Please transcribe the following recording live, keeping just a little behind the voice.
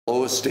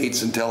Lowest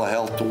states in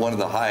telehealth to one of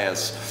the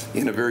highest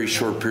in a very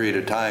short period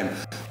of time.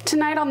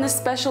 Tonight on this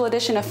special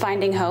edition of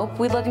Finding Hope,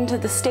 we look into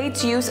the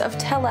state's use of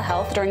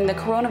telehealth during the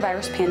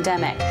coronavirus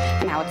pandemic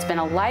and how it's been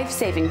a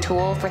life-saving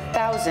tool for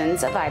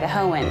thousands of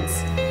Idahoans.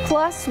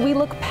 Plus, we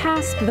look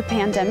past the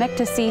pandemic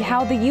to see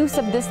how the use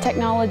of this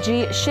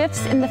technology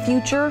shifts in the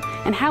future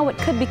and how it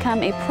could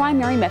become a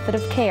primary method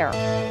of care.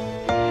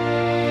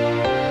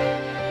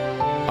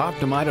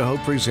 Optum Idaho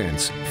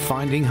presents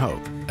Finding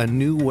Hope, a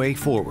new way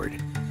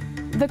forward.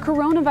 The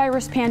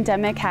coronavirus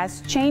pandemic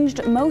has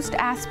changed most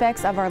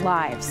aspects of our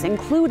lives,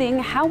 including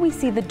how we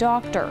see the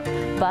doctor.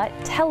 But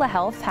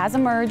telehealth has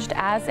emerged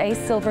as a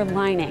silver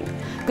lining.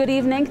 Good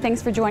evening.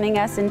 Thanks for joining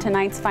us in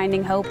tonight's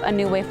Finding Hope, a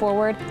new way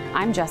forward.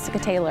 I'm Jessica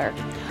Taylor.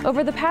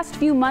 Over the past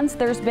few months,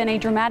 there's been a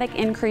dramatic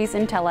increase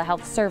in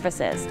telehealth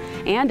services,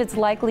 and it's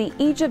likely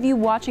each of you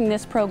watching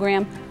this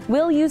program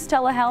will use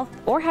telehealth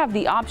or have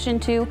the option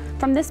to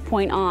from this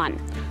point on.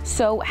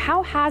 So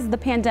how has the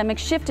pandemic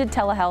shifted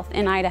telehealth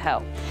in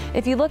Idaho?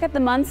 If you look at the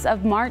months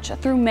of March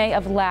through May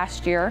of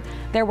last year,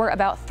 there were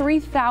about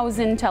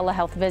 3,000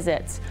 telehealth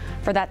visits.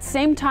 For that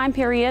same time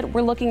period,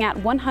 we're looking at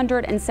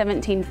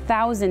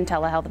 117,000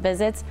 telehealth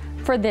visits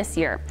for this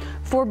year.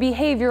 For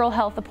behavioral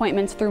health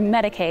appointments through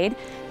Medicaid,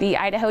 the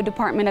Idaho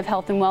Department of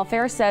Health and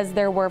Welfare says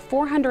there were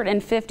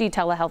 450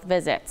 telehealth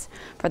visits.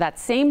 For that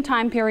same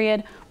time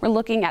period, we're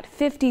looking at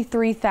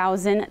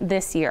 53,000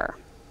 this year.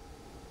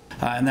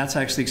 And that's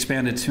actually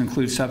expanded to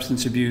include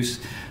substance abuse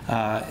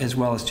as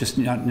well as just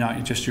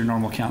not just your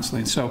normal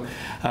counseling. So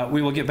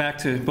we will get back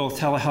to both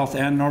telehealth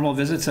and normal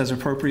visits as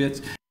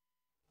appropriate.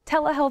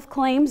 Telehealth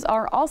claims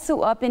are also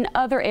up in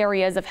other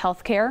areas of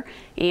healthcare,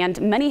 and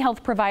many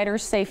health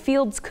providers say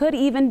fields could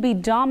even be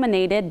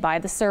dominated by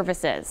the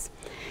services.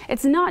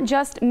 It's not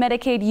just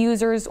Medicaid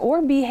users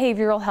or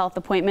behavioral health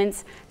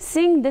appointments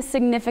seeing this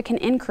significant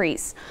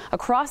increase.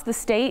 Across the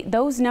state,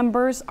 those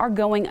numbers are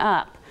going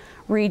up.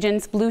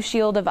 Regents Blue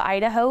Shield of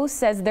Idaho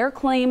says their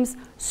claims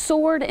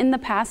soared in the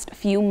past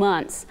few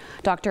months.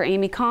 Dr.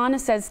 Amy Kahn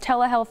says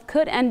telehealth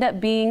could end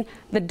up being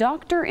the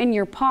doctor in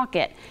your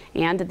pocket,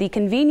 and the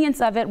convenience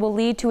of it will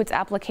lead to its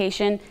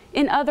application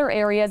in other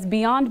areas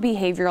beyond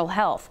behavioral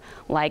health,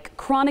 like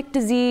chronic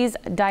disease,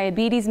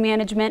 diabetes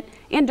management,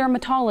 and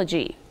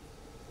dermatology.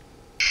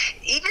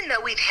 Even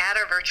though we've had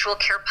our virtual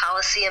care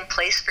policy in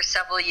place for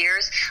several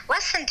years,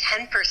 less than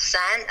 10%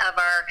 of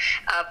our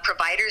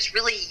providers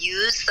really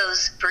use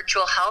those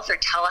virtual health or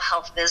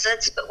telehealth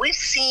visits, but we've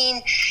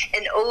seen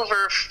an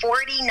over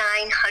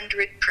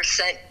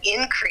 4,900%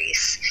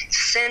 increase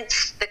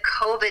since the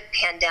COVID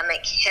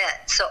pandemic hit.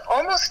 So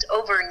almost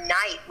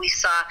overnight, we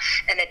saw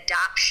an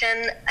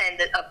adoption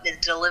of the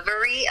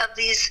delivery of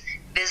these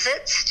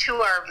visits to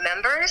our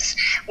members,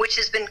 which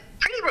has been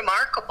pretty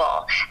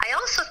remarkable. I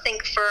also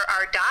think for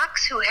our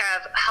docs who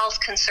have health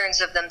concerns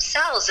of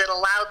themselves, it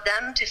allowed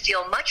them to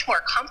feel much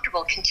more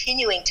comfortable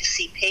continuing to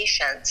see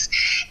patients.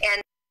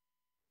 And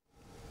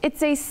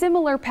it's a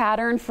similar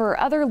pattern for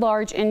other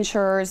large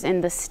insurers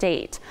in the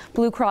state.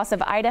 Blue Cross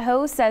of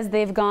Idaho says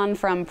they've gone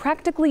from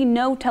practically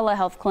no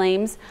telehealth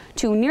claims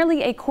to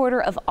nearly a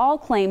quarter of all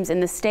claims in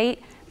the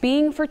state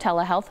being for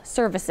telehealth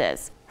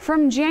services.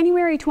 From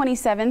January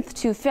 27th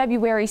to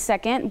February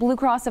 2nd, Blue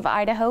Cross of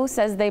Idaho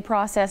says they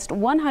processed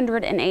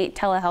 108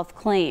 telehealth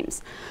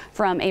claims.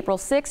 From April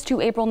 6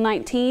 to April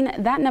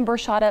 19, that number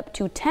shot up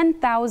to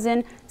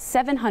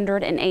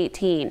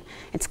 10,718.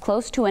 It's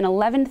close to an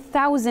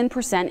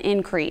 11,000%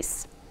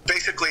 increase.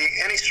 Basically,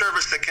 any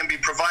service that can be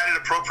provided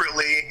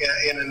appropriately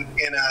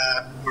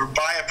or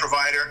by a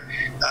provider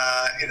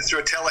through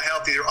a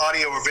telehealth, either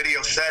audio or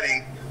video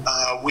setting,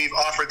 we've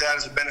offered that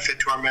as a benefit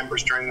to our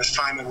members during this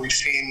time, and we've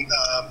seen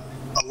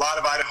a lot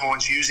of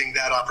Idahoans using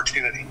that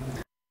opportunity.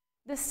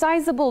 The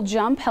sizable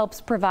jump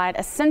helps provide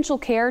essential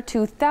care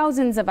to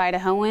thousands of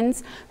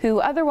Idahoans who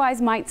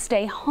otherwise might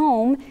stay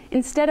home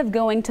instead of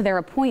going to their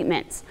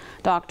appointments.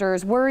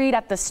 Doctors worried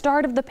at the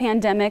start of the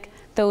pandemic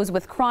those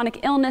with chronic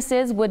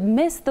illnesses would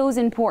miss those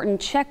important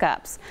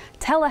checkups.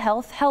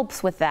 Telehealth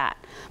helps with that.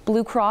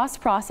 Blue Cross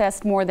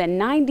processed more than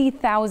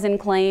 90,000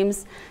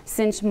 claims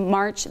since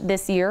March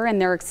this year,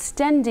 and they're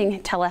extending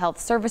telehealth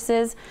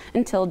services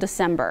until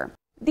December.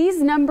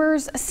 These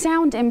numbers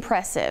sound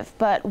impressive,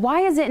 but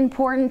why is it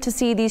important to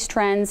see these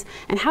trends,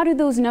 and how do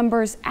those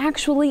numbers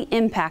actually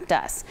impact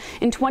us?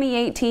 In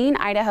 2018,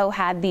 Idaho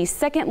had the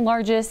second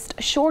largest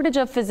shortage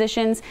of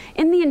physicians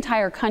in the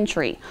entire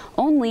country,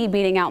 only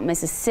beating out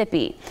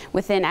Mississippi.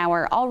 Within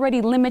our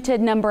already limited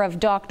number of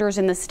doctors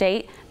in the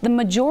state, the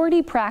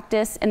majority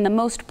practice in the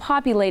most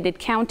populated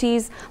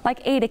counties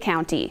like Ada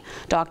County.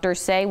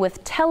 Doctors say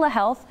with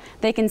telehealth,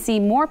 they can see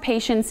more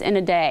patients in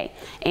a day,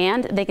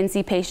 and they can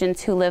see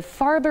patients who live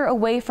farther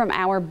away from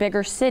our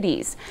bigger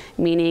cities,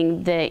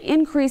 meaning the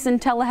increase in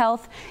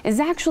telehealth is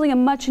actually a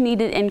much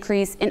needed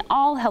increase in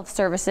all health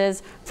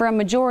services for a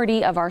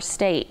majority of our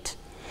state.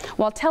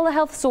 While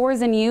telehealth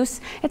soars in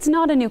use, it's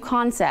not a new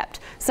concept.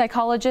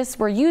 Psychologists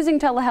were using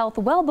telehealth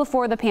well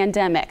before the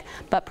pandemic,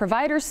 but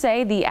providers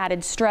say the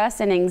added stress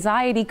and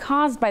anxiety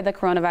caused by the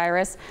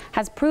coronavirus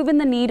has proven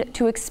the need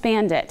to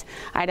expand it.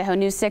 Idaho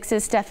News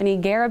 6's Stephanie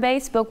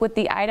Garibay spoke with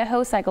the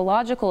Idaho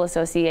Psychological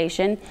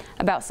Association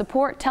about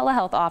support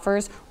telehealth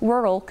offers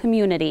rural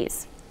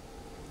communities.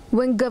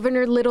 When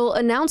Governor Little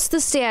announced the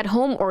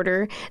stay-at-home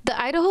order, the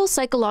Idaho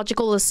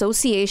Psychological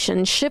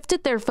Association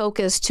shifted their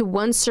focus to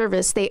one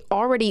service they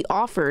already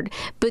offered,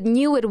 but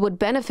knew it would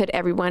benefit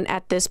everyone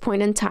at this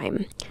point in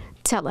time: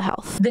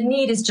 telehealth. The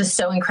need is just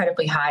so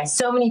incredibly high.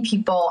 So many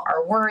people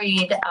are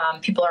worried.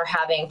 People are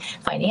having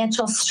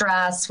financial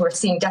stress. We're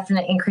seeing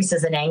definite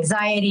increases in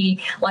anxiety.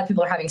 A lot of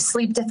people are having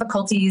sleep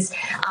difficulties.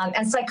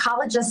 And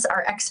psychologists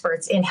are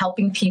experts in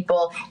helping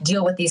people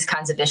deal with these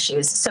kinds of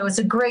issues. So it's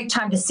a great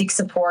time to seek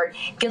support,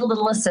 get a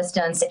little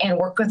assistance, and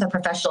work with a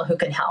professional who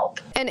can help.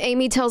 And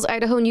Amy tells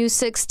Idaho News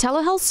 6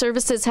 telehealth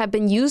services have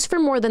been used for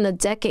more than a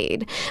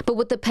decade. But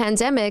with the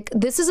pandemic,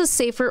 this is a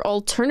safer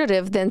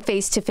alternative than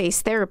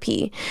face-to-face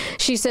therapy.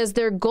 She says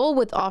their goal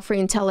with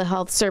offering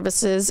telehealth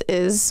services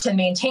is to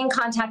maintain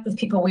contact with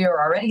people we are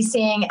already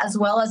seeing, as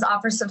well as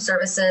offer some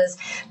services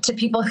to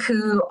people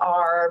who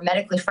are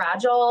medically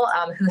fragile,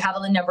 who have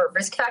a number of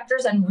risk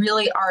factors and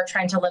really are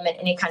trying to limit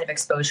any kind of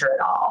exposure at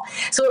all.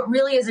 So it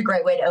really is a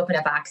great way to open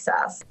up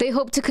access. They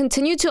hope to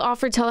continue to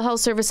offer telehealth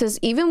services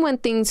even when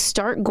things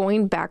start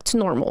going back to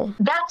normal.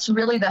 That's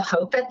really the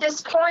hope at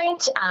this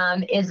point,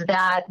 is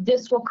that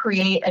this will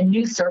create a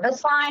new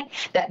service line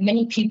that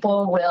many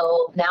people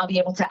will now be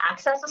able to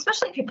access,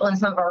 especially people in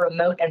some of our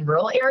remote and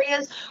rural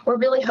areas. We're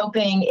really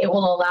hoping it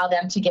will allow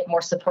them to get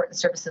more support and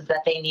services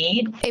that they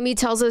need. Amy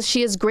tells us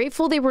she is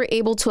grateful they were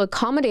able to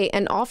accommodate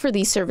and offer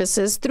these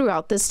services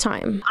throughout this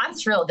time. I'm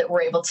thrilled that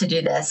we're able to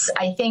do this.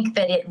 I think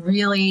that it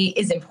really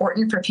is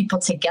important for people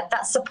to get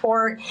that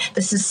support.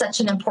 This is such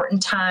an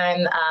important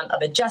time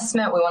of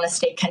adjustment. We want to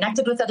stay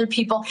connected with other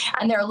people,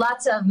 and there are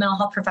lots of mental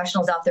health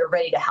professionals out there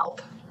ready to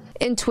help.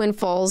 In Twin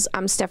Falls,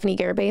 I'm Stephanie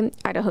Garibay,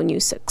 Idaho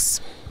News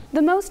 6.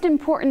 The most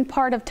important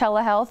part of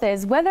telehealth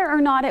is whether or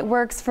not it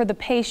works for the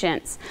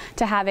patients.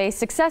 To have a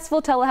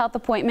successful telehealth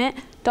appointment,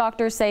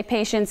 doctors say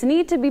patients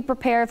need to be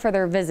prepared for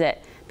their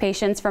visit.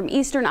 Patients from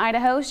Eastern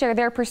Idaho share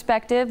their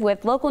perspective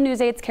with local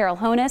News 8's Carol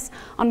Honus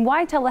on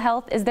why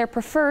telehealth is their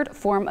preferred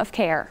form of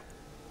care.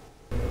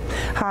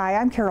 Hi,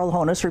 I'm Carol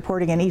Honus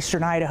reporting in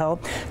Eastern Idaho.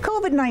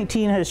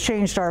 COVID-19 has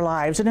changed our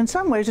lives, and in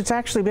some ways it's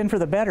actually been for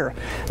the better.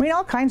 I mean,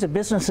 all kinds of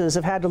businesses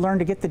have had to learn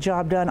to get the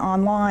job done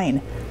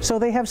online. So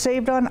they have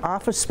saved on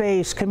office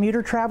space,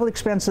 commuter travel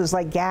expenses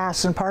like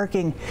gas and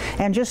parking,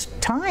 and just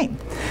time.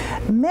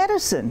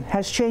 Medicine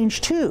has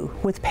changed too,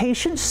 with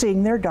patients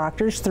seeing their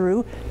doctors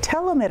through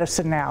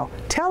telemedicine now,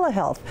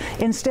 telehealth,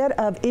 instead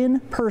of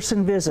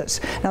in-person visits.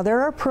 Now,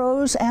 there are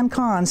pros and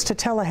cons to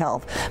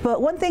telehealth,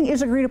 but one thing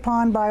is agreed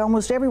upon by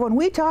almost everyone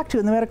we talk to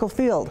in the medical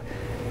field: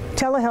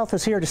 telehealth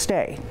is here to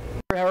stay.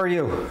 How are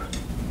you?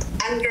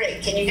 I'm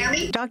great. Can you hear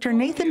me? Dr.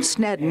 Nathan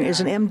Snedden is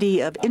an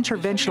MD of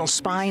interventional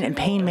spine and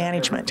pain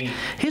management.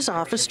 His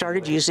office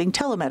started using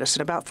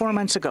telemedicine about 4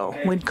 months ago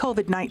when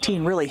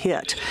COVID-19 really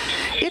hit.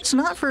 It's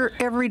not for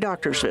every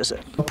doctor's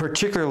visit.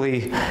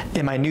 Particularly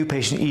in my new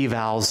patient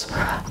evals,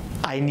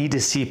 I need to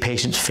see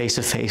patients face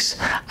to face.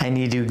 I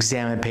need to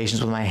examine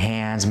patients with my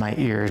hands, my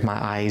ears,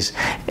 my eyes,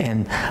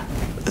 and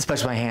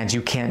especially my hands.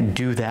 You can't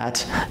do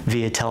that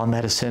via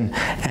telemedicine.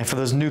 And for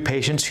those new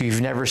patients who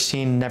you've never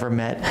seen, never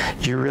met,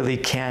 you really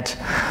can't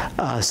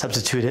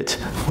substitute it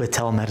with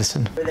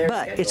telemedicine.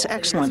 But it's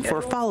excellent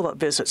for follow-up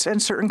visits and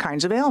certain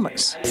kinds of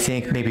ailments. I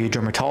think maybe a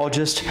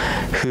dermatologist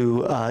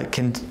who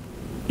can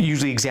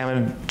usually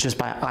examined just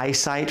by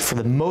eyesight for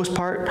the most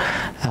part.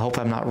 I hope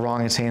I'm not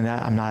wrong in saying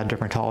that. I'm not a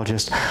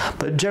dermatologist.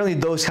 But generally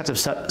those kinds of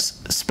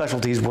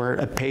specialties where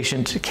a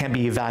patient can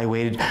be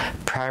evaluated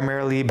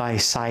primarily by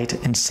sight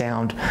and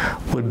sound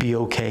would be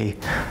okay.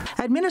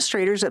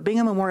 Administrators at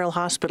Bingham Memorial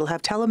Hospital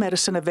have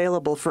telemedicine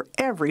available for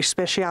every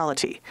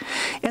specialty.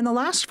 In the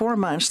last 4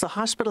 months, the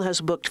hospital has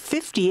booked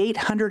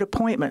 5,800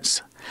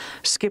 appointments.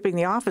 Skipping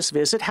the office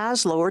visit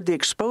has lowered the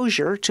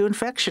exposure to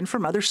infection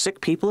from other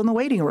sick people in the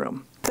waiting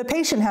room. The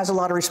patient has a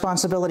lot of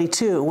responsibility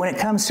too when it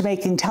comes to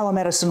making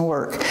telemedicine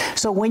work.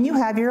 So when you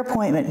have your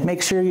appointment,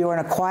 make sure you're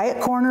in a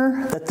quiet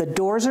corner, that the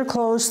doors are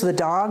closed so the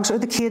dogs or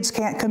the kids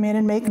can't come in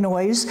and make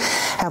noise.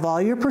 Have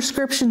all your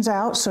prescriptions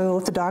out so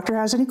if the doctor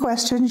has any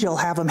questions, you'll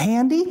have them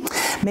handy.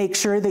 Make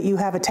sure that you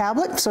have a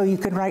tablet so you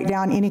can write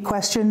down any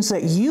questions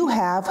that you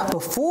have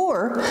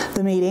before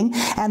the meeting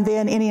and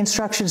then any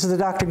instructions that the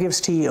doctor gives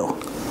to you.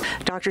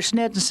 Dr.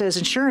 Snedden says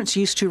insurance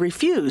used to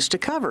refuse to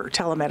cover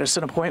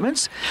telemedicine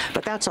appointments,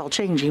 but that's all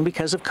changing. changing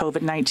because of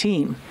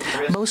COVID-19.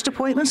 Most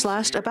appointments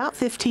last about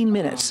 15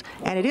 minutes,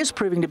 and it is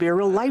proving to be a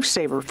real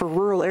lifesaver for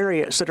rural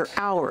areas that are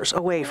hours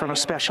away from a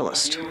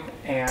specialist.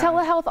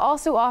 Telehealth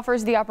also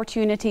offers the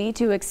opportunity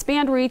to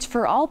expand reach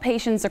for all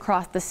patients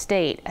across the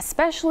state,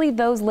 especially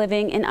those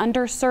living in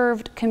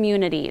underserved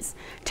communities.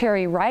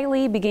 Terry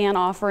Riley began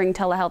offering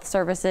telehealth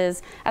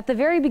services at the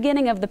very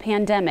beginning of the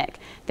pandemic.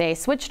 They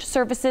switched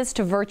services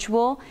to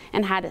virtual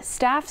and had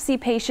staff see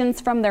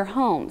patients from their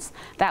homes.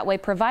 That way,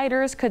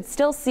 providers could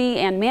still see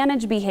and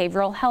manage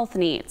behavioral health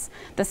needs.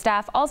 The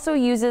staff also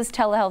uses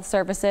telehealth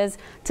services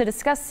to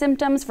discuss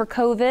symptoms for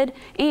COVID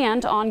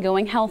and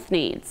ongoing health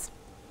needs.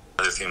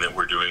 Another thing that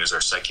we're doing is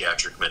our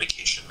psychiatric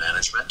medication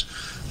management,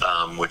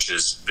 which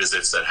is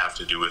visits that have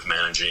to do with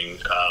managing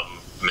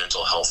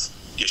mental health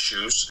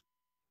issues.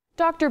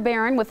 Dr.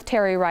 Barron with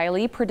Terry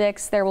Riley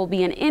predicts there will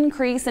be an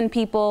increase in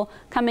people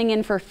coming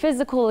in for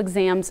physical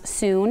exams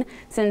soon,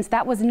 since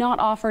that was not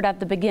offered at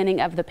the beginning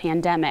of the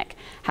pandemic.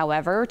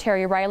 However,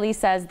 Terry Riley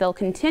says they'll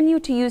continue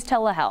to use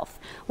telehealth.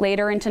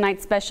 Later in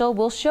tonight's special,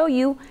 we'll show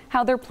you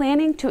how they're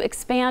planning to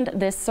expand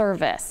this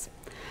service.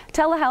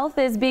 Telehealth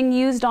is being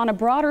used on a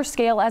broader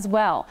scale as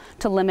well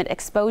to limit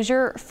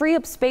exposure, free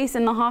up space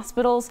in the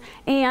hospitals,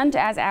 and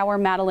as our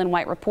Madeline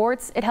White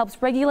reports, it helps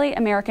regulate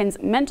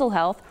Americans' mental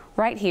health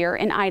right here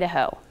in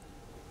Idaho.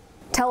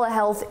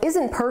 Telehealth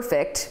isn't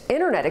perfect.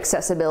 Internet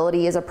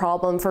accessibility is a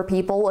problem for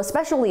people,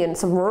 especially in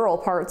some rural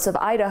parts of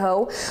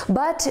Idaho,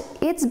 but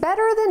it's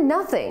better than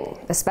nothing,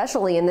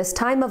 especially in this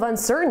time of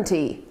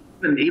uncertainty.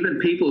 Even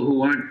people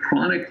who aren't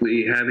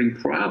chronically having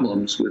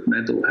problems with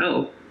mental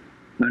health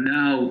are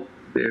now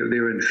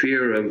they're in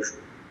fear of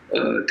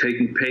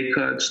taking pay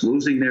cuts,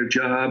 losing their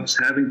jobs,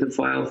 having to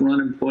file for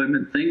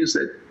unemployment, things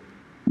that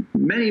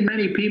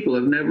many people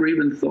have never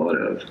even thought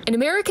of. An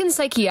American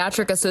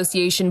Psychiatric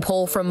Association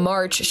poll from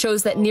March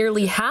shows that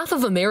nearly half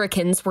of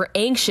Americans were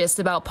anxious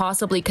about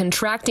possibly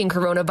contracting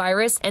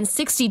coronavirus, and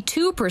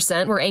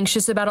 62% were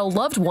anxious about a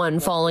loved one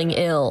falling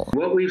ill.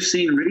 What we've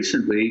seen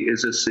recently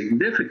is a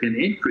significant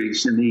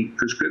increase in the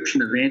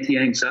prescription of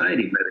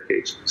anti-anxiety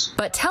medications.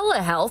 But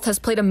telehealth has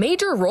played a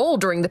major role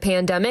during the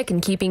pandemic in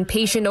keeping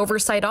patient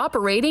oversight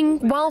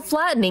operating while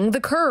flattening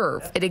the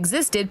curve. It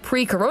existed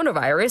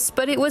pre-coronavirus,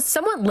 but it was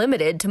somewhat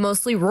limited to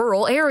mostly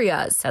rural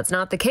areas. That's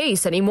not the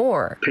case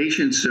anymore.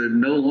 Patients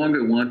no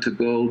longer want to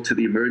go to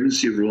the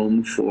emergency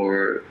room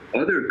for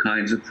other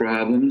kinds of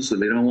problems, so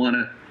they don't want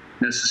to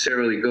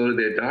necessarily go to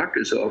their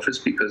doctor's office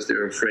because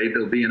they're afraid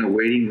they'll be in a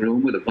waiting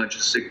room with a bunch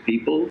of sick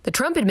people. The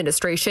Trump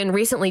administration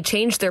recently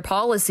changed their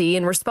policy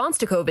in response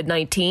to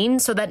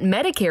COVID-19 so that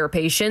Medicare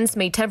patients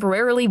may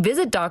temporarily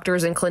visit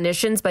doctors and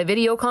clinicians by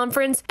video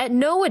conference at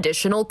no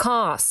additional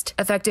cost,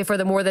 effective for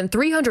the more than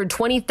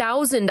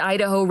 320,000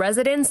 Idaho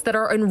residents that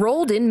are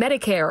enrolled in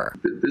Medicare.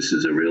 This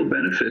is a real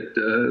benefit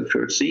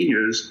for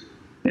seniors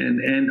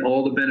and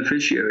all the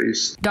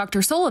beneficiaries.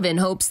 Dr. Sullivan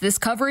hopes this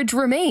coverage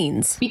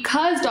remains.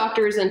 Because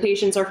doctors and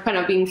patients are kind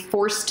of being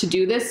forced to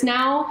do this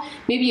now,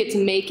 maybe it's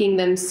making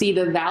them see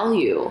the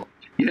value.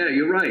 Yeah,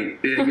 you're right.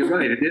 You're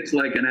right. It's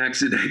like an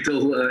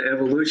accidental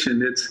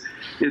evolution.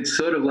 It's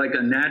sort of like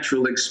a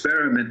natural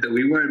experiment that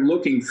we weren't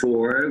looking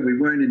for, we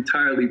weren't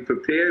entirely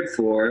prepared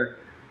for.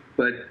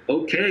 But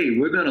okay,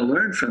 we're going to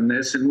learn from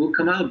this and we'll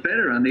come out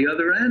better on the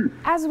other end.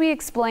 As we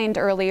explained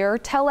earlier,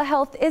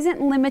 telehealth isn't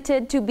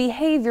limited to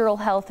behavioral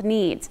health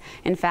needs.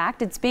 In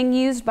fact, it's being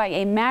used by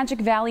a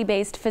Magic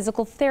Valley-based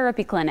physical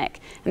therapy clinic,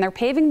 and they're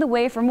paving the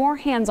way for more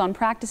hands-on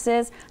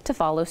practices to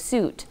follow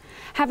suit.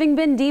 Having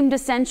been deemed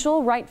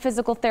essential, Right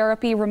Physical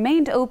Therapy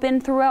remained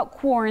open throughout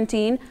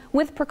quarantine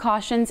with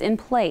precautions in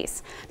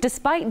place.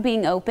 Despite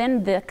being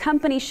open, the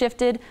company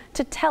shifted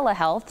to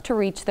telehealth to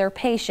reach their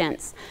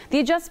patients. The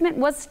adjustment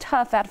was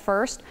tough at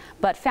first,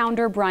 but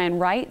founder Brian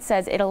Wright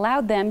says it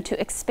allowed them to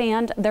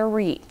expand their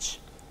reach.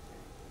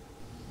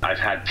 I've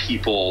had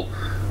people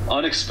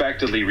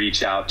unexpectedly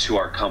reach out to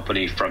our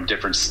company from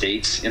different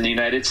states in the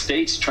United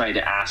States trying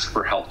to ask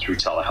for help through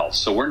telehealth.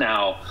 So we're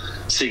now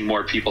seeing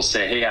more people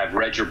say, hey, I've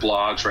read your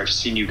blogs or I've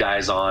seen you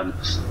guys on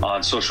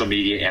social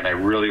media and I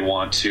really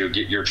want to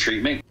get your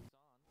treatment.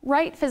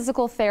 Right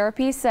Physical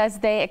Therapy says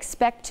they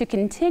expect to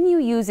continue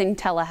using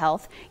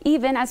telehealth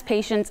even as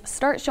patients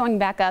start showing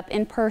back up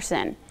in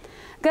person.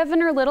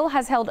 Governor Little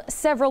has held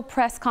several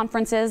press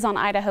conferences on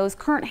Idaho's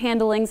current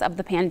handlings of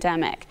the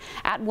pandemic.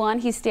 At one,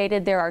 he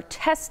stated there are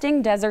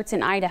testing deserts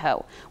in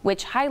Idaho,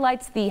 which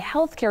highlights the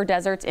healthcare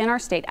deserts in our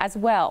state as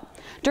well.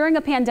 During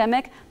a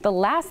pandemic, the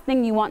last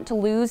thing you want to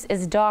lose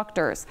is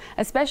doctors,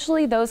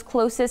 especially those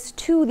closest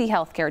to the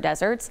healthcare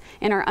deserts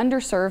in our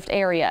underserved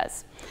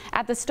areas.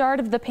 At the start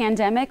of the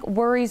pandemic,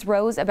 worries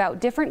rose about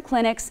different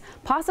clinics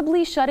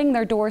possibly shutting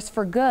their doors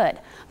for good.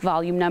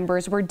 Volume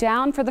numbers were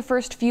down for the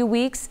first few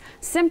weeks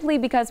simply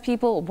because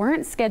people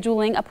weren't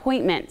scheduling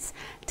appointments.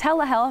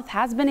 Telehealth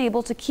has been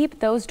able to keep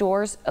those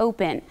doors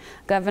open.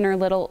 Governor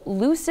Little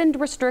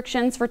loosened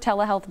restrictions for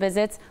telehealth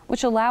visits,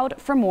 which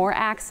allowed for more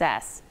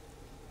access.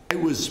 I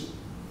was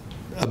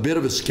a bit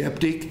of a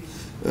skeptic,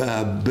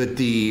 but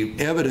the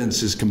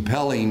evidence is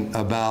compelling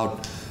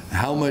about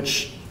how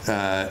much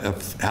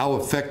how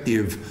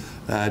effective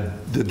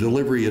the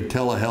delivery of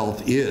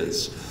telehealth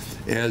is.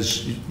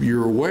 As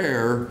you're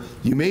aware,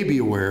 you may be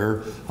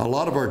aware, a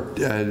lot of our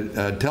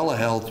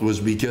telehealth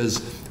was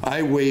because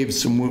I waived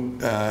some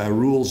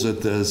rules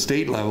at the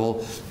state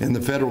level and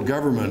the federal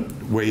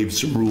government waived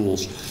some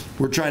rules.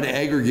 We're trying to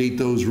aggregate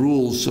those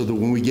rules so that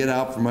when we get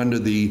out from under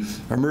the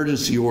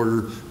emergency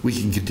order, we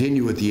can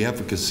continue with the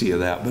efficacy of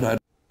that. But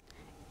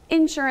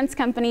Insurance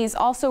companies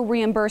also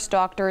reimburse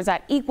doctors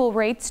at equal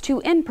rates to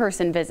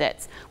in-person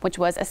visits, which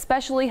was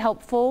especially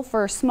helpful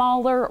for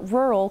smaller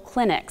rural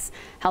clinics.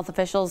 Health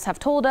officials have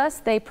told us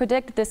they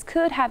predict this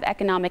could have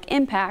economic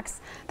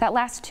impacts that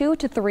last 2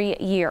 to 3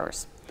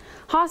 years.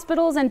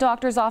 Hospitals and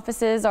doctors'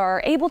 offices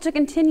are able to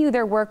continue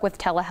their work with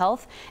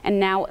telehealth, and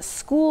now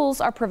schools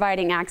are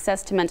providing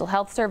access to mental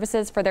health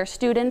services for their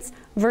students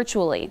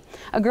virtually.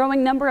 A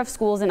growing number of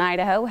schools in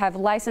Idaho have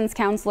licensed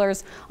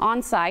counselors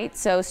on site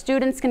so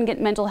students can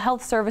get mental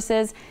health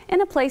services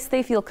in a place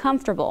they feel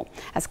comfortable.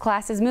 As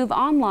classes move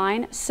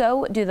online,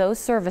 so do those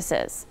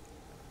services.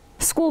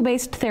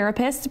 School-based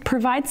therapists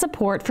provide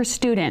support for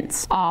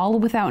students, all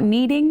without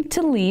needing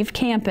to leave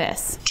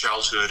campus.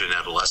 Childhood and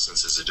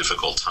adolescence is a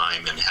difficult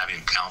time, and having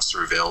a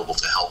counselor available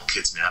to help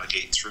kids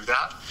navigate through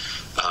that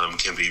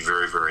can be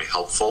very, very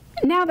helpful.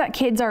 Now that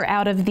kids are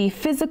out of the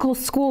physical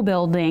school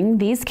building,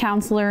 these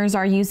counselors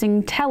are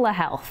using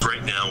telehealth.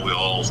 Right now, we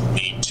all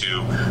need to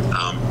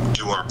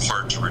do our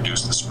part to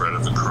reduce the spread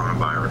of the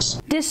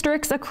coronavirus.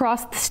 Districts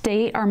across the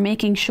state are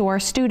making sure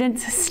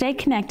students stay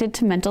connected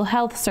to mental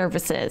health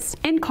services.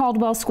 In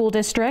Caldwell School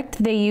District,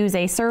 they use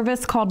a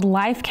service called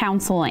Life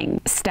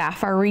Counseling.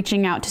 Staff are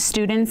reaching out to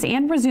students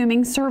and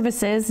resuming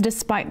services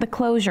despite the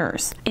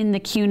closures. In the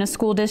Kuna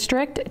School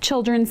District,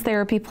 Children's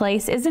Therapy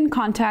Place is in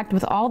contact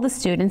with all the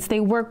students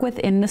they work with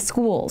in the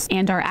schools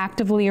and are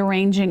actively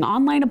arranging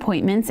online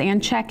appointments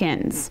and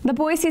check-ins. The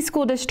Boise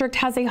School District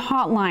has a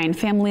hotline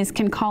families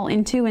can call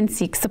into and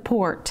seek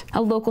support.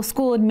 A local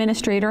school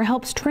administrator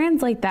helps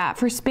translate that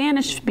for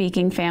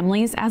Spanish-speaking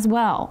families as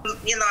well.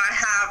 You know, I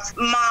have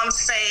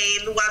moms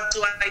saying, what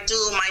do I do?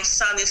 My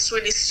son is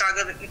really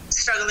struggling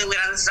with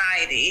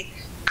anxiety.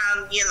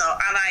 You know,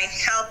 and I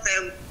help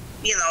them,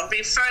 you know,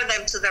 refer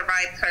them to the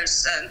right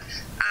person.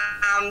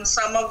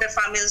 Some of the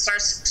families are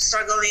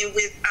struggling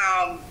with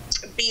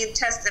being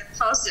tested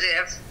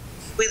positive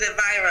with the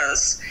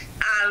virus.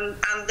 And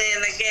then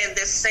again,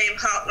 the same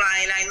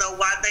hotline, I know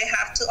what they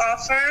have to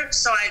offer.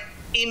 So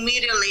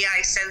immediately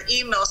I send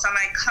emails and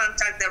I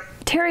contact them.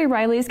 Terry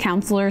Riley's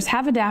counselors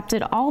have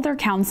adapted all their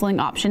counseling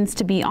options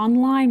to be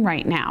online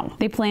right now.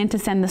 They plan to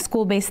send the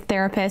school-based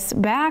therapists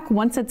back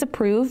once it's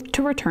approved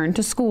to return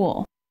to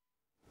school.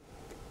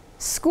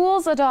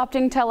 Schools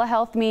adopting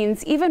telehealth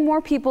means even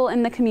more people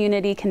in the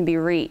community can be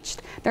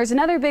reached. There's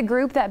another big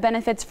group that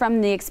benefits from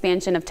the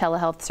expansion of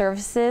telehealth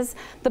services,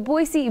 the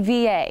Boise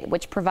VA,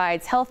 which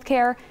provides health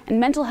care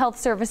and mental health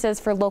services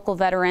for local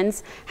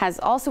veterans, has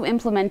also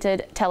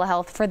implemented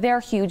telehealth for their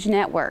huge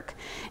network.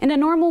 In a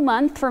normal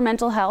month for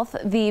mental health,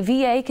 the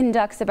VA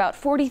conducts about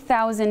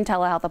 40,000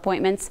 telehealth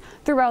appointments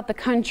throughout the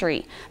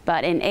country.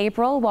 But in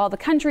April, while the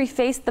country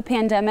faced the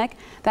pandemic,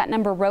 that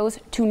number rose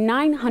to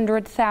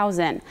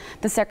 900,000.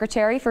 The Secretary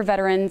for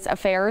Veterans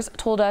Affairs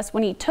told us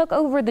when he took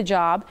over the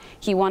job,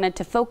 he wanted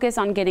to focus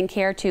on getting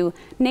care to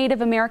Native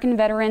American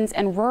veterans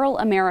and rural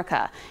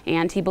America,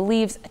 and he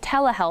believes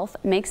telehealth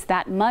makes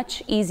that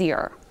much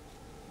easier.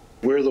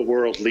 We're the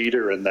world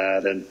leader in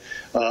that, and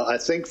I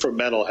think for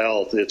mental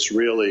health, it's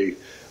really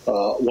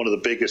one of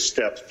the biggest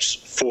steps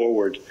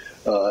forward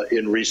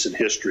in recent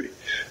history,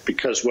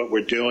 because what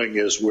we're doing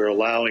is we're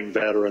allowing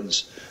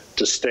veterans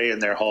to stay in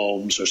their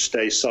homes or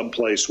stay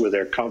someplace where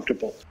they're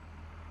comfortable.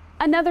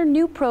 Another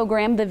new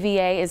program the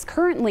VA is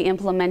currently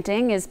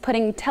implementing is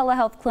putting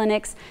telehealth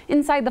clinics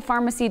inside the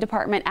pharmacy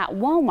department at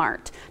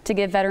Walmart to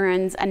give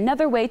veterans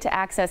another way to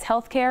access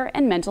health care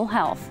and mental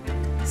health.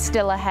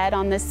 Still ahead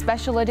on this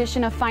special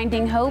edition of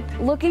Finding Hope,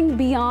 looking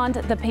beyond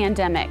the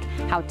pandemic,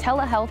 how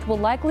telehealth will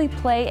likely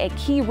play a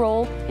key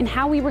role in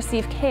how we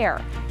receive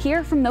care.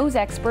 Hear from those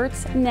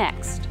experts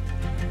next.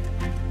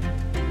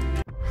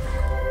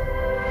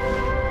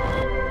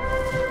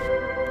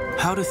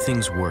 How do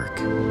things work?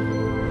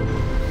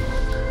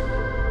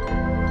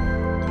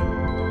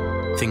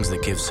 Things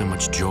that give so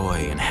much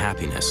joy and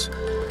happiness.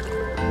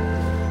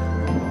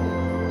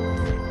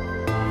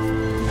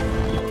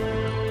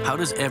 How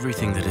does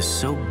everything that is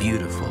so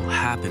beautiful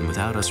happen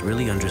without us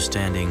really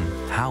understanding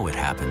how it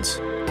happens?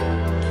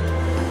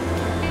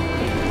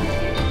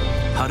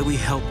 How do we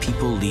help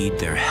people lead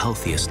their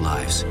healthiest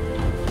lives?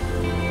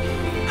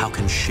 How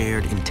can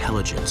shared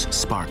intelligence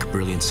spark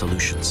brilliant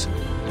solutions?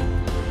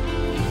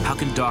 How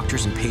can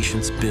doctors and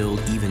patients build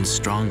even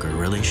stronger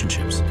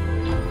relationships?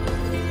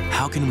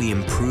 How can we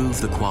improve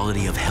the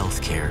quality of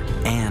health care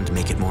and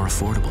make it more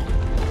affordable?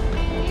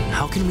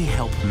 How can we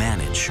help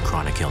manage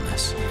chronic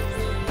illness?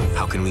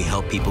 How can we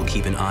help people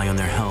keep an eye on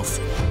their health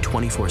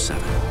 24/7?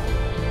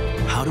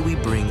 How do we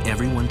bring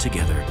everyone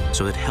together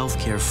so that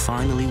healthcare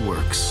finally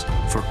works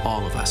for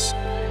all of us?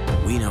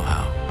 We know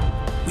how.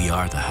 We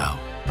are the how.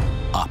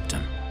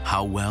 Optum.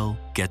 How well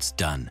gets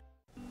done.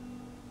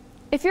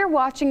 If you're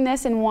watching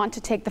this and want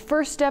to take the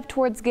first step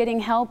towards getting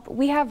help,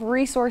 we have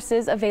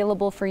resources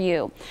available for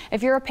you.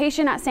 If you're a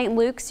patient at St.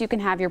 Luke's, you can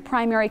have your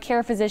primary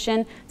care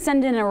physician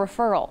send in a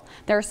referral.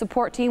 Their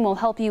support team will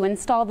help you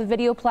install the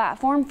video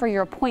platform for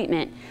your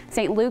appointment.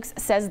 St. Luke's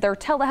says their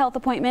telehealth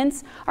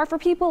appointments are for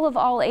people of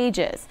all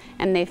ages,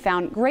 and they've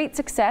found great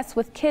success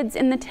with kids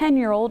in the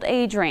 10-year-old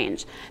age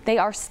range. They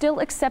are still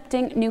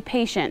accepting new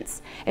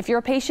patients. If you're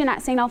a patient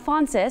at St.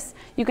 Alphonsus,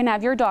 you can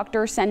have your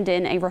doctor send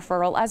in a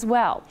referral as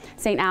well.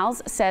 St.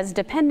 Al's says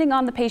depending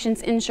on the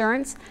patient's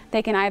insurance,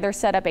 they can either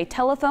set up a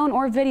telephone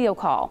or video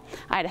call.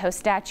 Idaho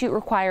statute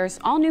requires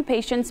all new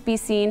patients be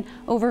seen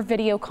over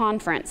video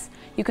conference.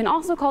 You can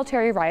also call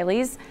Terry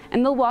Riley's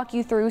and they'll walk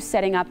you through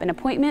setting up an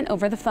appointment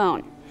over the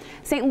phone.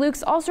 St.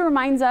 Luke's also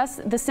reminds us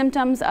the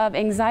symptoms of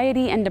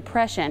anxiety and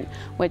depression,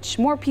 which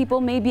more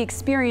people may be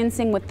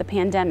experiencing with the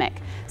pandemic.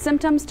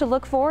 Symptoms to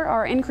look for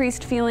are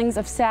increased feelings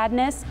of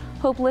sadness,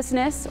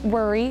 hopelessness,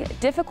 worry,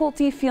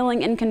 difficulty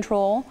feeling in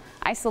control,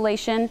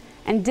 isolation,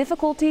 and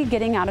difficulty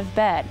getting out of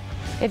bed.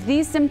 If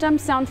these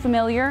symptoms sound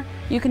familiar,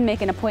 you can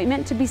make an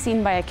appointment to be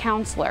seen by a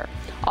counselor.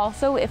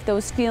 Also, if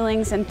those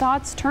feelings and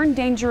thoughts turn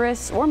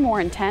dangerous or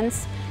more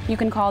intense, you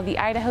can call the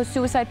Idaho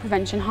Suicide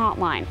Prevention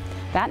Hotline.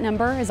 That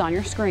number is on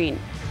your screen.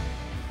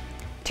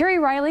 Terry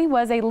Riley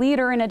was a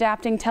leader in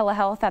adapting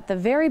telehealth at the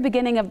very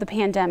beginning of the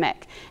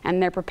pandemic,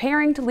 and they're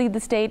preparing to lead the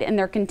state in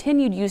their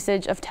continued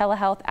usage of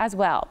telehealth as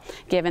well,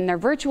 given their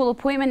virtual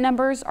appointment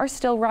numbers are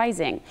still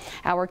rising.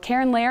 Our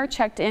Karen Lair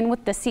checked in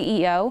with the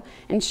CEO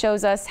and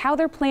shows us how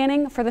they're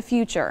planning for the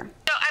future.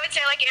 So I would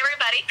say, like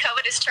everybody,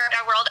 COVID has turned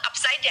our world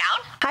upside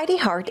down. Heidi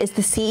Hart is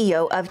the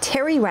CEO of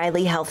Terry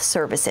Riley Health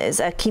Services,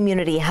 a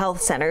community health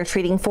center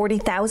treating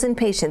 40,000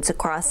 patients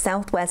across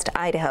southwest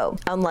Idaho.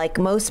 Unlike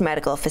most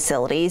medical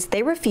facilities,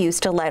 they refuse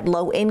to let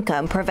low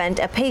income prevent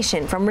a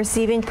patient from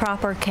receiving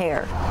proper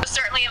care.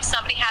 Certainly if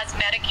somebody has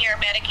Medicare,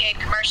 Medicaid,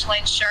 commercial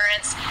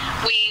insurance,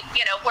 we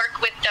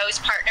work with those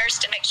partners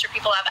to make sure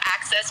people have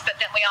access, but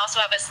then we also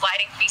have a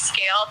sliding fee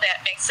scale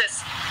that makes us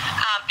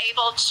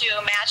able to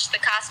match the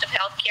cost of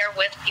health care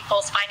with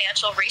people's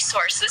financial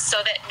resources so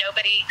that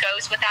nobody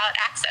goes without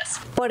access.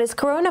 But as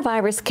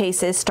coronavirus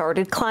cases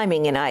started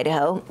climbing in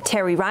Idaho,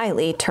 Terry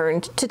Riley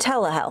turned to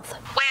telehealth.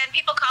 When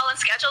people call and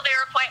schedule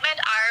their appointment,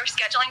 our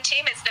scheduling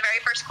team, it's the very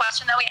first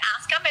question that we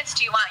ask them is,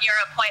 do you want your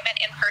appointment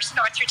in person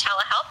or through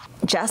telehealth?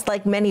 Just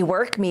like many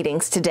work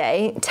meetings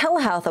today,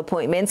 telehealth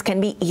appointments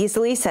can be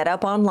easily set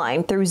up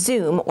online through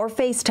Zoom or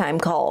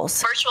FaceTime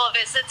calls. Virtual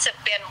visits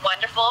have been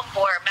wonderful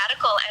for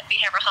medical and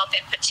behavioral health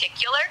in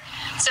particular,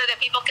 so that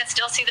people can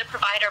still see the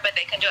provider, but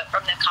they can do it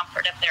from the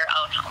comfort of their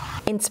own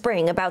home. In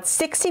spring, about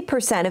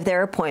 60% of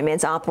their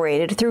appointments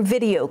operated through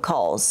video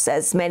calls,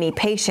 as many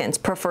patients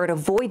preferred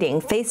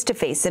avoiding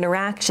face-to-face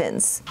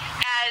interactions.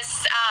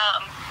 As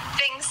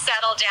things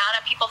settled down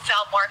and people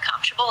felt more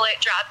comfortable, it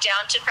dropped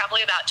down to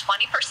probably about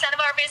 20% of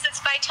our visits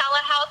by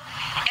telehealth.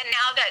 And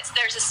now that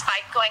there's a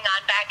spike going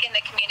on back in the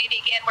community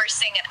again, we're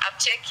seeing an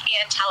uptick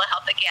in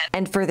telehealth again.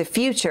 And for the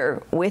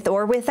future, with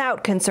or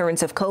without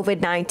concerns of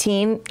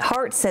COVID-19,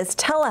 Hart says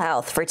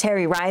telehealth for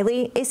Terry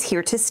Riley is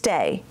here to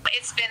stay.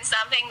 It's been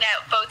something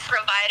that both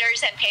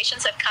providers and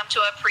patients have come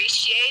to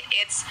appreciate.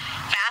 It's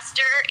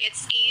faster,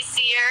 it's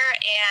easier,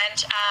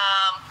 and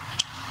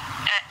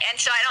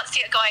so I don't see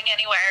it going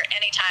anywhere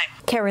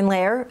anytime. Karen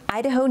Lair,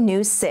 Idaho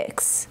News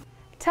 6.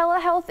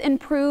 Telehealth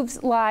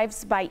improves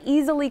lives by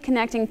easily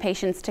connecting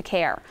patients to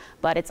care,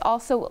 but it's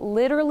also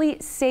literally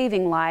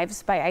saving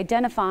lives by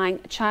identifying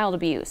child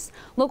abuse.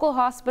 Local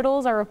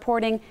hospitals are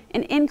reporting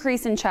an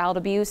increase in child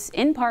abuse,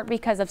 in part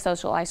because of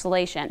social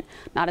isolation.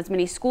 Not as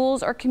many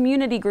schools or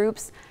community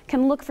groups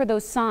can look for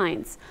those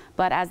signs,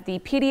 but as the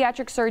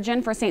pediatric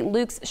surgeon for St.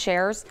 Luke's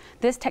shares,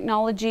 this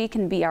technology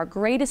can be our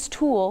greatest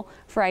tool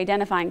for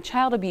identifying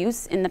child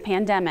abuse in the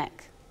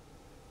pandemic.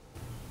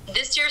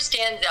 This year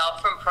stands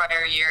out from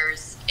prior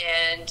years,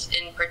 and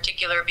in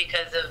particular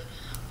because of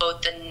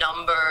both the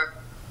number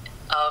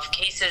of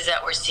cases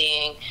that we're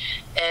seeing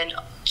and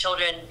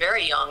children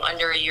very young,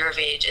 under a year of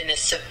age, and the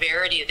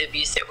severity of the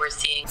abuse that we're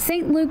seeing.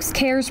 St. Luke's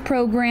CARES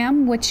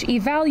program, which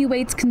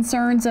evaluates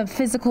concerns of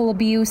physical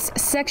abuse,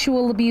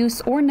 sexual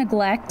abuse, or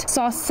neglect,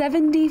 saw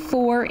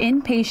 74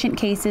 inpatient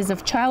cases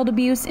of child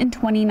abuse in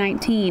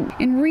 2019.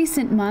 In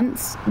recent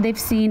months, they've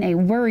seen a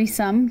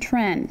worrisome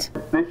trend.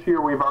 This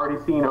year, we've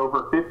already seen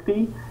over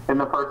 50 in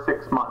the first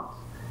 6 months,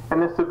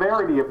 and the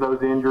severity of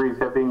those injuries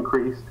have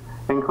increased,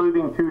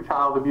 including 2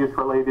 child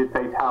abuse-related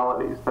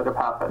fatalities that have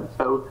happened.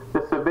 So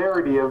the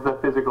severity of the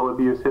physical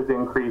abuse has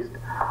increased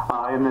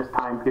in this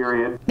time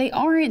period. They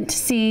aren't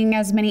seeing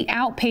as many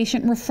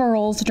outpatient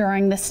referrals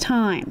during this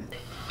time.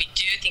 We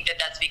do think that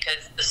that's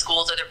because the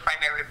schools are the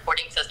primary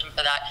reporting system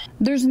for that.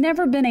 There's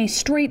never been a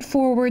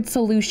straightforward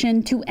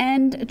solution to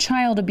end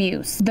child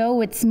abuse,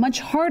 though it's much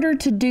harder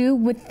to do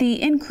with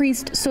the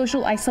increased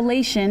social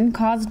isolation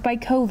caused by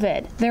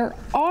COVID. There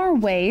are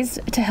ways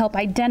to help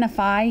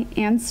identify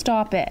and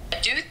stop it. I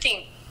do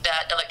think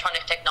that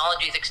electronic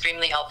technology is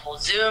extremely helpful.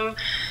 Zoom,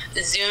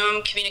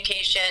 Zoom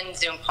communication,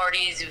 Zoom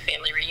parties, Zoom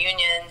family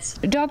reunions.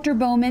 Dr.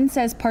 Bowman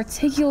says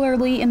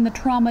particularly in the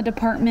trauma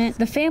department,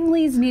 the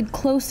families need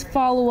close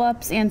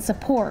follow-ups and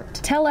support.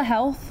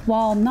 Telehealth,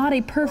 while not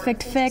a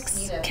perfect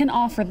fix, can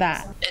offer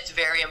that. It's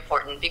very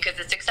important because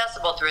it's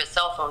accessible through a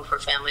cell phone for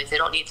families. They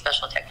don't need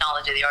special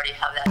technology. They already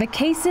have that. The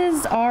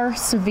cases are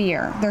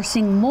severe. They're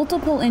seeing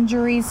multiple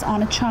injuries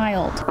on a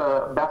child.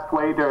 The best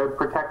way to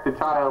protect a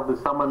child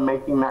is someone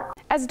making that.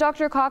 As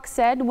Dr. Cox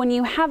said, when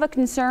you have a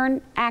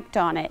concern, act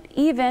on it,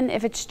 even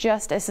if it's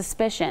just a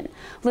suspicion.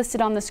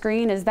 Listed on the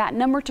screen is that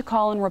number to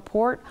call and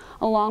report,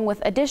 along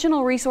with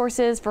additional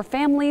resources for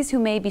families who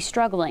may be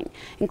struggling,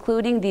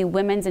 including the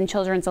Women's and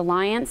Children's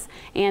Alliance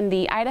and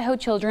the Idaho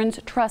Children's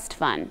Trust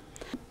Fund.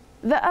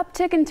 The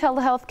uptick in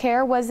telehealth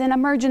care was an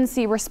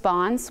emergency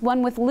response,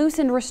 one with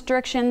loosened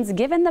restrictions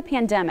given the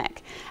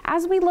pandemic.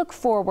 As we look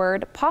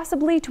forward,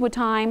 possibly to a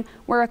time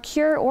where a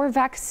cure or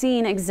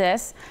vaccine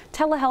exists,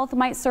 telehealth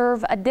might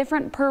serve a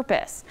different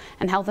purpose,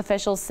 and health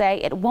officials say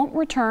it won't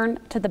return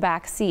to the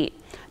back seat.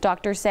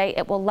 Doctors say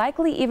it will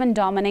likely even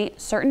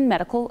dominate certain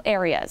medical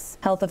areas.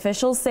 Health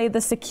officials say the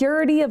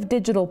security of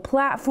digital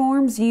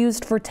platforms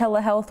used for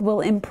telehealth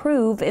will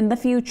improve in the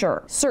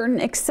future.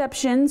 Certain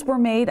exceptions were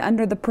made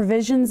under the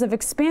provisions of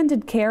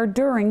expanded care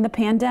during the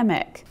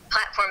pandemic.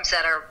 Platforms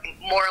that are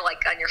more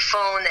like on your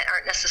phone that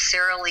aren't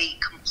necessarily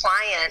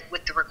compliant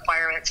with the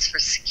requirements for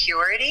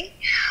security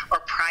or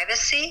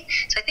privacy.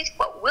 So I think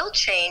what will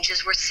change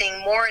is we're seeing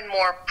more and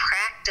more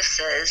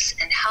practices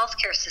and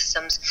healthcare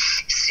systems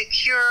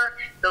secure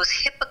those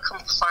HIPAA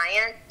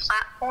compliant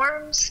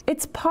platforms.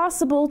 It's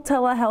possible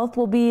telehealth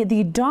will be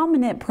the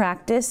dominant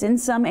practice in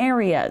some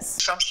areas.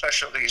 Some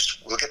specialties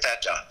will get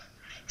that done.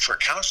 For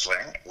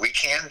counseling, we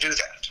can do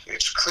that.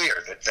 It's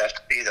clear that that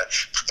could be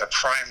the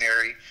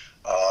primary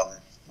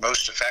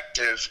most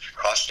effective,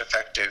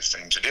 cost-effective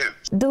thing to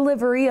do.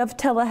 Delivery of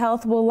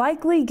telehealth will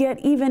likely get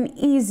even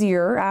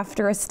easier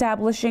after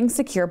establishing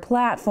secure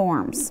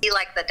platforms. Be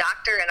like the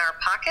doctor in our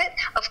pocket,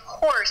 of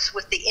course,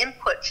 with the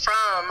input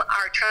from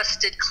our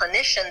trusted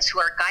clinicians who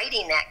are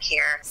guiding that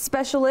care.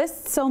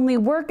 Specialists only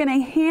work in a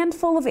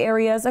handful of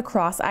areas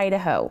across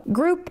Idaho.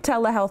 Group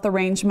telehealth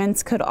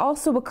arrangements could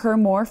also occur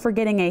more for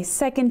getting a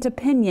second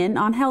opinion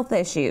on health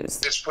issues.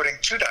 It's putting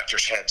two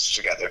doctors' heads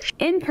together.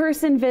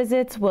 In-person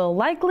visits will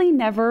likely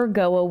never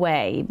go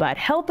away, but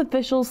health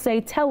officials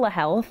say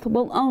telehealth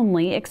will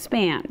only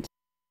expand.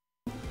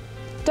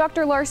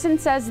 Dr. Larson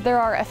says there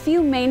are a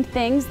few main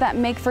things that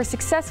make for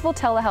successful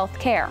telehealth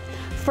care.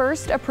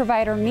 First, a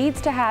provider needs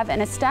to have an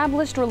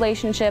established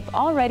relationship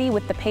already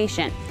with the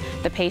patient.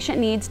 The patient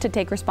needs to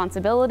take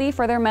responsibility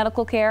for their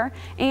medical care,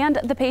 and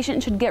the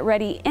patient should get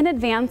ready in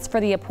advance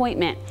for the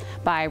appointment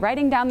by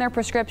writing down their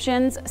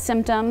prescriptions,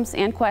 symptoms,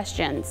 and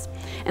questions.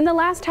 In the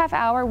last half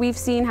hour, we've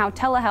seen how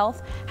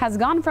telehealth has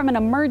gone from an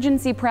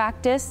emergency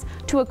practice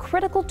to a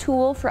critical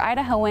tool for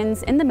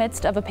Idahoans in the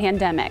midst of a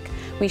pandemic.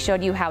 We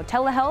showed you how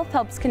telehealth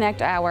helps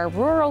connect our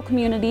rural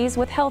communities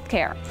with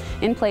healthcare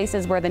in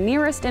places where the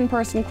nearest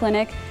in-person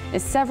clinic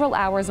is several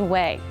hours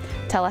away.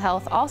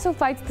 Telehealth also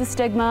fights the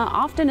stigma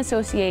often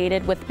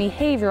associated with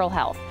behavioral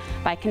health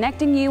by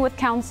connecting you with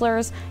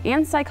counselors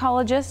and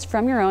psychologists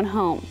from your own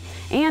home.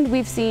 And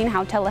we've seen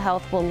how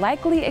telehealth will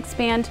likely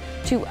expand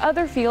to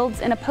other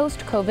fields in a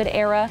post-COVID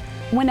era,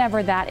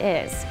 whenever that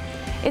is.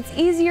 It's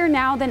easier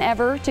now than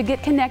ever to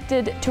get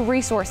connected to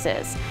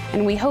resources,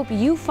 and we hope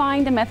you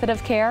find a method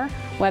of care,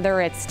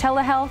 whether it's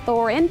telehealth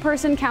or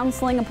in-person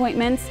counseling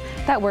appointments,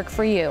 that work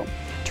for you.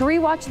 To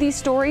rewatch these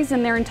stories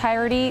in their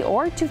entirety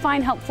or to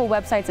find helpful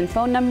websites and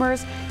phone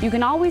numbers, you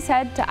can always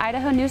head to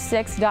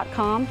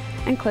idahonews6.com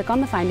and click on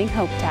the Finding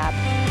Hope tab.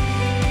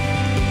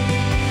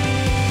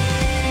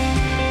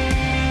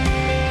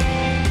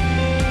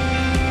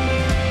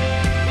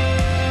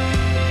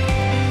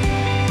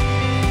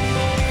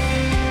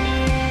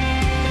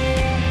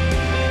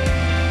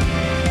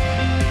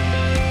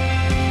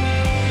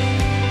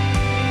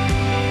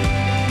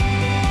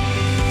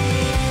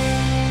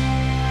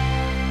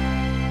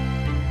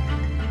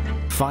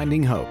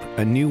 Finding Hope,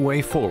 a new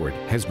way forward,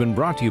 has been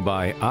brought to you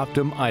by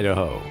Optum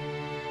Idaho.